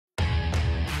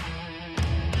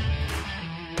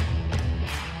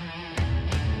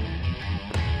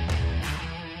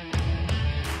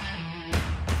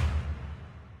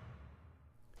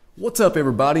What's up,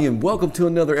 everybody, and welcome to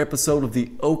another episode of the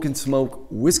Oak and Smoke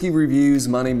Whiskey Reviews.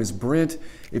 My name is Brent.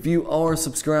 If you are a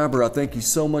subscriber, I thank you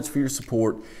so much for your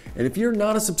support. And if you're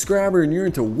not a subscriber and you're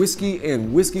into whiskey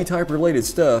and whiskey type related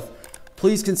stuff,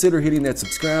 please consider hitting that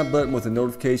subscribe button with a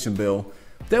notification bell.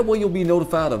 That way you'll be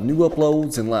notified of new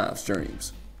uploads and live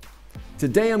streams.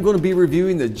 Today I'm going to be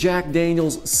reviewing the Jack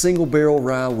Daniel's Single Barrel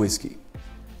Rye Whiskey.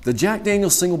 The Jack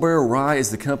Daniel's Single Barrel Rye is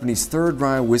the company's third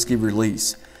rye whiskey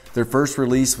release. Their first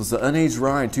release was the Unaged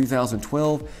Rye in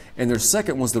 2012, and their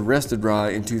second was the Rested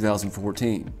Rye in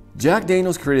 2014. Jack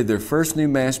Daniel's created their first new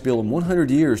mash bill in 100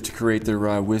 years to create their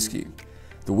rye whiskey.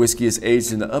 The whiskey is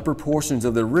aged in the upper portions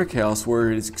of their rickhouse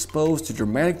where it is exposed to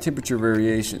dramatic temperature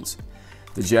variations.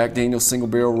 The Jack Daniel's Single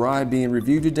Barrel Rye being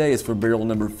reviewed today is from barrel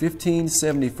number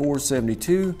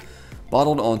 157472,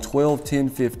 bottled on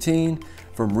 12-10-15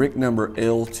 from rick number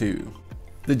L2.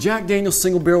 The Jack Daniel's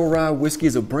Single Barrel Rye Whiskey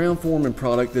is a Brown-Forman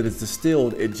product that is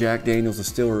distilled at Jack Daniel's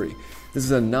Distillery. This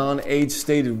is a non-age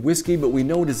stated whiskey, but we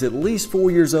know it is at least 4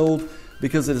 years old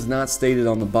because it is not stated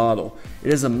on the bottle.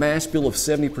 It is a mash bill of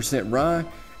 70% rye,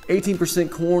 18%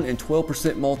 corn, and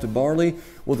 12% malted barley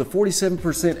with a 47%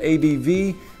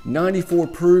 ABV, 94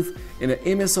 proof, and an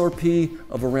MSRP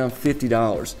of around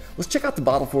 $50. Let's check out the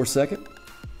bottle for a second.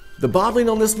 The bottling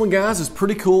on this one, guys, is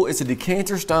pretty cool. It's a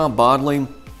decanter style bottling.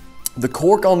 The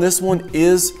cork on this one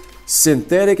is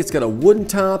synthetic. It's got a wooden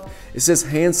top. It says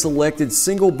hand selected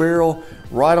single barrel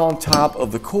right on top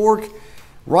of the cork.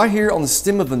 Right here on the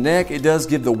stem of the neck, it does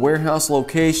give the warehouse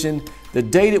location, the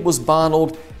date it was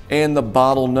bottled, and the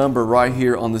bottle number right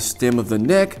here on the stem of the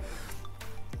neck.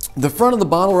 The front of the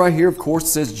bottle right here, of course,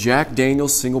 says Jack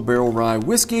Daniel's Single Barrel Rye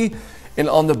Whiskey. And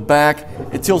on the back,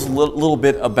 it tells a little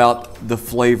bit about the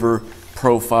flavor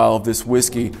profile of this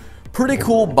whiskey. Pretty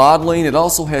cool bottling. It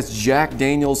also has Jack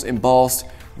Daniel's embossed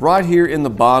right here in the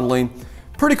bottling.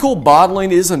 Pretty cool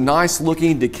bottling. It is a nice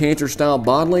looking decanter style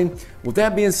bottling. With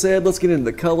that being said, let's get into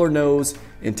the color, nose,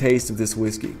 and taste of this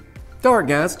whiskey. Alright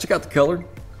guys, check out the color.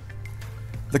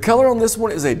 The color on this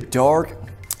one is a dark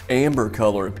amber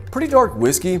color. Pretty dark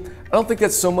whiskey. I don't think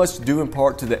that's so much due in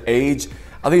part to the age.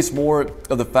 I think it's more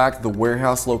of the fact of the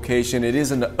warehouse location. It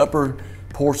is in the upper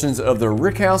portions of their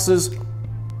rickhouses,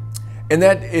 and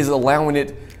that is allowing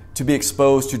it to be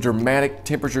exposed to dramatic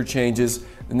temperature changes,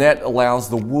 and that allows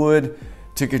the wood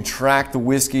to contract the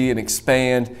whiskey and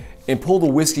expand and pull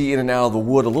the whiskey in and out of the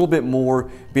wood a little bit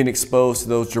more, being exposed to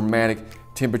those dramatic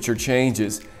temperature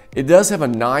changes. It does have a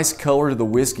nice color to the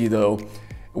whiskey though.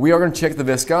 We are going to check the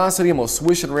viscosity. I'm going to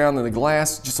swish it around in the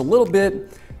glass just a little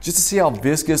bit just to see how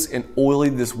viscous and oily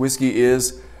this whiskey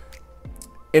is.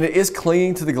 And it is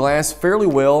clinging to the glass fairly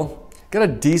well. Got a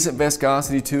decent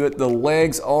viscosity to it. The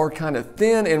legs are kind of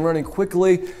thin and running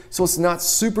quickly, so it's not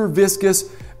super viscous,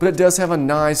 but it does have a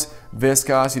nice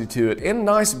viscosity to it and a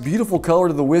nice, beautiful color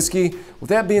to the whiskey. With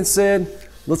that being said,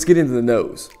 let's get into the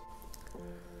nose.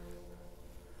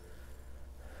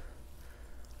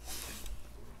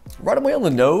 Right away on the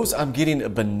nose, I'm getting a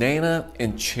banana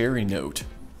and cherry note.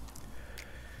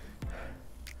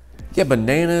 Yeah,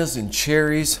 bananas and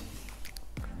cherries.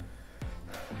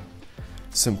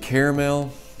 Some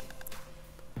caramel,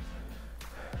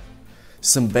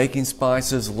 some baking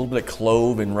spices, a little bit of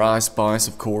clove and rye spice,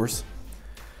 of course,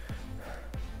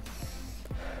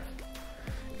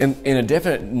 and a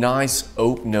definite nice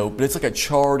oak note, but it's like a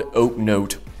charred oak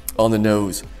note on the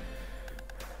nose.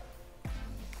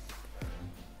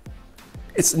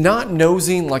 It's not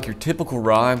nosing like your typical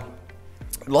rye.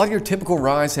 A lot of your typical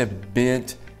ryes have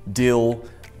bent, dill,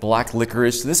 black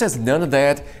licorice. This has none of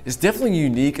that. It's definitely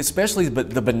unique, especially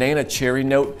the banana cherry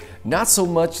note. Not so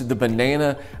much the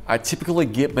banana. I typically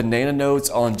get banana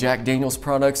notes on Jack Daniel's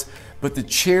products, but the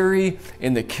cherry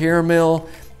and the caramel,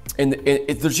 and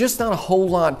there's just not a whole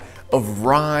lot of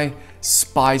rye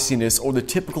spiciness or the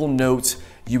typical notes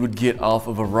you would get off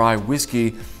of a rye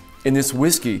whiskey in this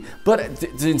whiskey. But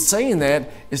in saying that,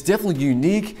 it's definitely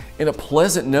unique and a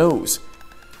pleasant nose.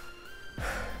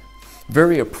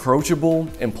 Very approachable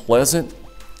and pleasant.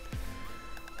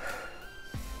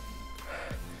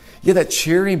 Yeah, that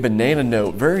cherry banana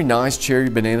note, very nice cherry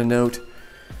banana note.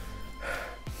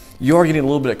 You are getting a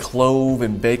little bit of clove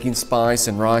and baking spice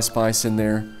and rye spice in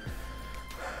there.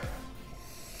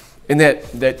 And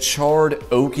that charred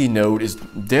oaky note is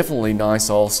definitely nice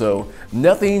also.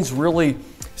 Nothing's really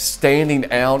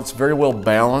standing out. It's very well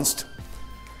balanced.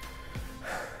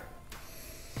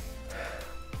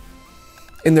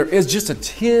 And there is just a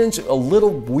tinge, a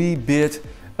little wee bit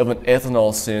of an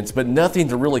ethanol sense, but nothing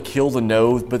to really kill the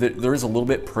nose, but there is a little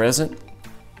bit present.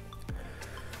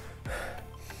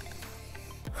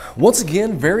 Once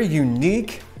again, very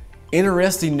unique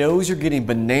Interesting nose, you're getting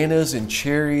bananas and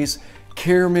cherries,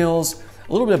 caramels,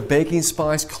 a little bit of baking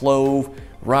spice, clove,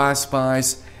 rye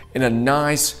spice, and a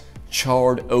nice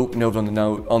charred oak note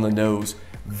on the nose.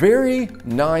 Very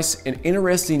nice and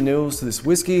interesting nose to this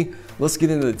whiskey. Let's get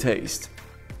into the taste.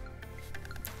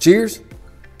 Cheers.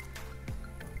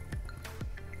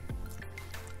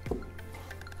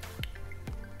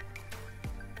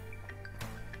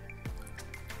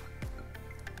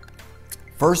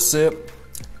 First sip,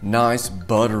 nice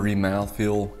buttery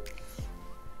mouthfeel,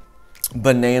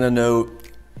 banana note,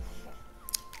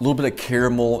 a little bit of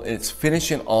caramel, and it's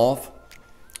finishing off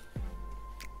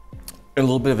a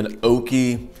little bit of an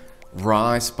oaky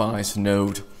rye spice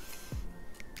note.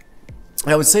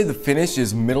 I would say the finish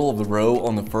is middle of the road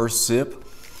on the first sip,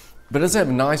 but it does have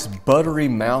a nice buttery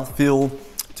mouthfeel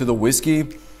to the whiskey.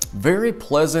 Very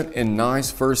pleasant and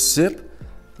nice first sip.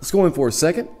 Let's go in for a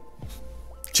second.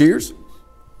 Cheers.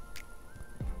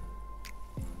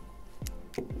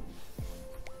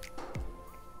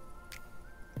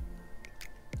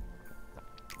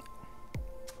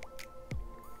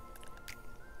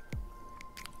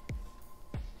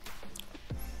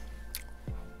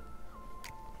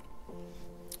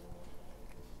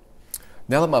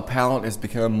 Now that my palate has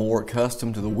become more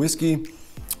accustomed to the whiskey,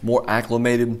 more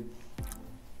acclimated,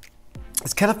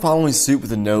 it's kind of following suit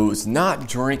with the nose, not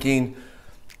drinking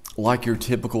like your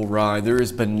typical rye. There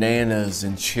is bananas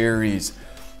and cherries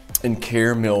and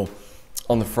caramel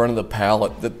on the front of the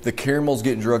palate. The caramel's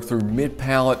getting drugged through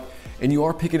mid-palate, and you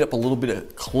are picking up a little bit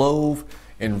of clove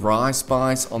and rye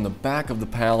spice on the back of the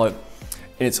palate,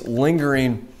 and it's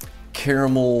lingering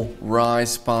caramel, rye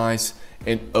spice,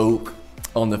 and oak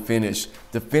on the finish.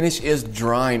 The finish is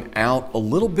drying out a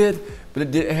little bit,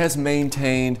 but it has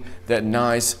maintained that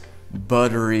nice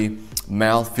buttery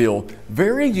mouthfeel.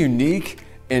 Very unique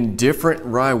and different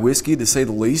rye whiskey, to say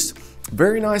the least.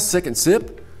 Very nice second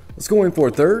sip. Let's go in for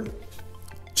a third.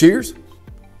 Cheers.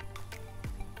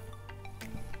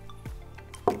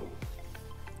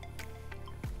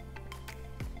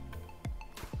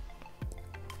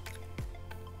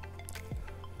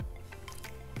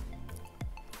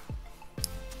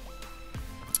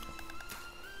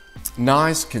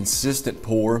 Nice, consistent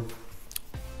pour.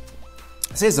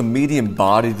 I'd say it's a medium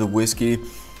body to the whiskey.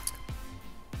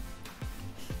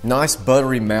 Nice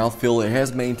buttery mouthfeel. It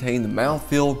has maintained the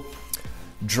mouthfeel,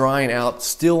 drying out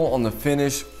still on the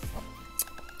finish.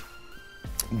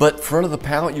 But front of the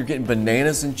palate, you're getting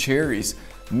bananas and cherries.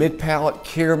 Mid-palate,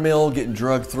 caramel getting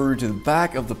drugged through to the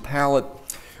back of the palate,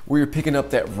 where you're picking up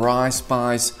that rye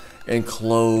spice and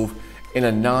clove and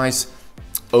a nice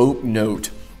oak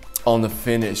note on the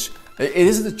finish. It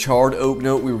isn't the charred oak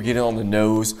note we were getting on the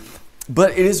nose,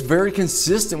 but it is very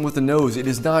consistent with the nose. It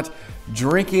is not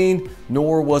drinking,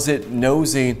 nor was it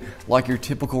nosing like your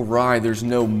typical rye. There's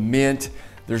no mint,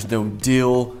 there's no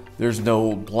dill, there's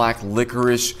no black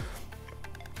licorice.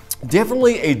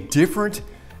 Definitely a different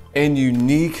and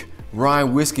unique rye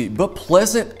whiskey, but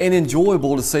pleasant and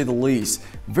enjoyable to say the least.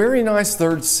 Very nice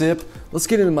third sip. Let's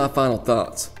get into my final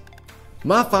thoughts.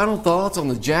 My final thoughts on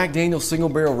the Jack Daniel's Single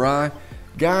Barrel Rye.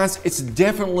 Guys, it's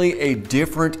definitely a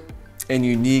different and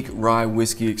unique rye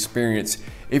whiskey experience.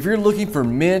 If you're looking for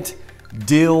mint,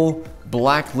 dill,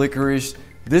 black licorice,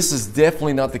 this is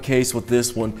definitely not the case with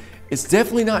this one. It's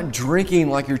definitely not drinking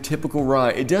like your typical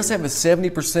rye. It does have a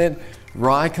 70%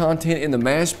 rye content in the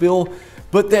mash bill,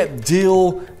 but that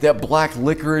dill, that black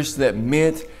licorice, that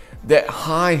mint, that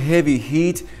high heavy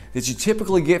heat that you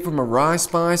typically get from a rye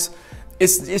spice,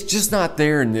 it's just not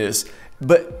there in this.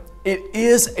 But it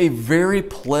is a very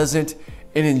pleasant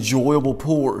and enjoyable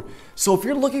pour. So if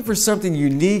you're looking for something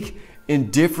unique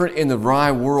and different in the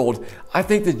rye world, I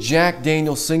think the Jack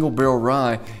Daniel's Single Barrel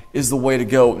Rye is the way to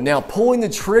go. Now, pulling the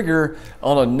trigger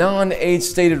on a non-age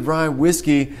stated rye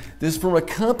whiskey, this is from a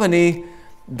company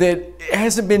that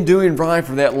hasn't been doing rye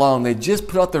for that long. They just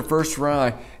put out their first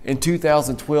rye in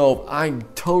 2012. I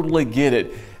totally get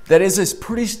it. That is a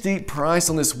pretty steep price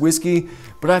on this whiskey,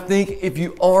 but I think if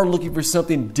you are looking for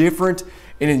something different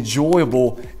and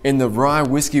enjoyable in the rye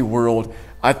whiskey world,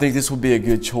 I think this would be a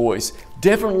good choice.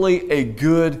 Definitely a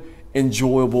good,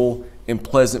 enjoyable, and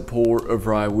pleasant pour of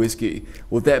rye whiskey.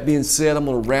 With that being said, I'm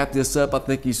going to wrap this up. I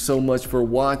thank you so much for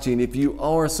watching. If you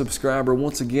are a subscriber,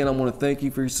 once again, I want to thank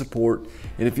you for your support.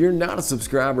 And if you're not a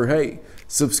subscriber, hey,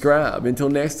 subscribe. Until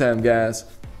next time, guys,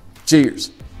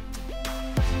 cheers.